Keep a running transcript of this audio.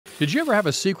Did you ever have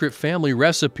a secret family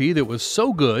recipe that was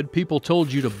so good people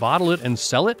told you to bottle it and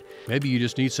sell it? Maybe you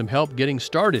just need some help getting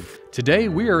started. Today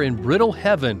we are in Brittle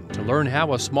Heaven to learn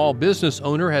how a small business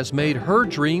owner has made her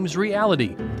dreams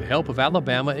reality with the help of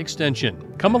Alabama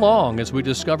Extension. Come along as we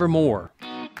discover more.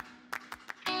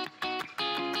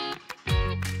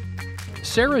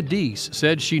 Sarah Deese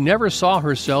said she never saw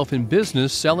herself in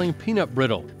business selling peanut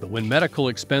brittle, but when medical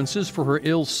expenses for her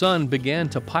ill son began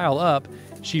to pile up,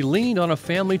 she leaned on a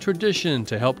family tradition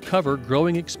to help cover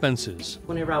growing expenses.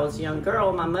 Whenever I was a young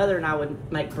girl, my mother and I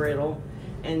would make brittle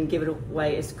and give it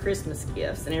away as Christmas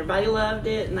gifts, and everybody loved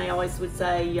it, and they always would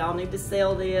say, y'all need to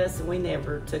sell this, and we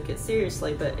never took it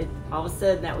seriously, but all of a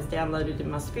sudden that was downloaded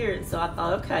in my spirit, so I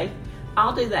thought, okay,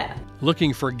 I'll do that.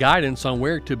 Looking for guidance on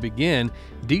where to begin,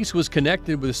 Deese was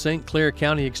connected with St. Clair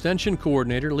County Extension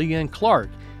Coordinator Leanne Clark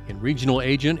and Regional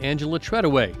Agent Angela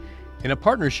Treadaway, and a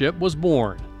partnership was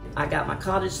born. I got my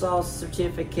cottage law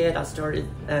certificate. I started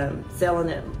selling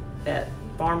it at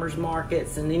farmers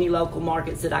markets and any local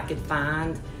markets that I could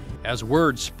find. As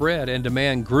word spread and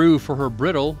demand grew for her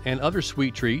brittle and other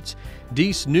sweet treats,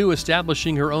 Deese knew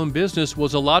establishing her own business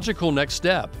was a logical next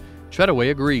step.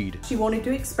 Treadaway agreed. She wanted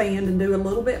to expand and do a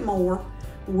little bit more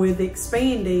with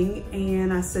expanding,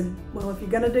 and I said, well, if you're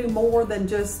going to do more than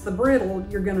just the brittle,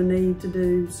 you're going to need to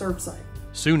do serve safe.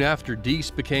 Soon after Deese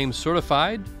became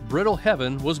certified, Brittle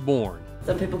Heaven was born.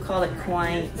 Some people call it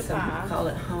quaint, some people call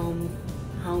it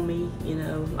homey, you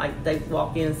know, like they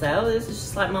walk in and say, oh, this is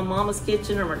just like my mama's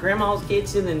kitchen or my grandma's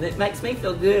kitchen, and it makes me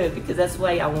feel good because that's the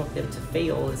way I want them to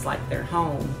feel. It's like their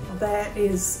home. That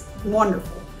is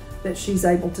wonderful that she's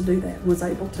able to do that, was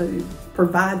able to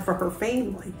provide for her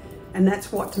family. And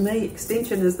that's what, to me,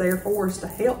 Extension is there for, is to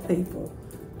help people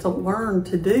to learn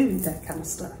to do that kind of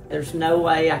stuff. There's no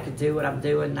way I could do what I'm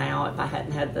doing now if I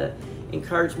hadn't had the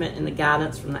encouragement and the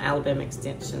guidance from the Alabama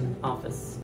Extension office.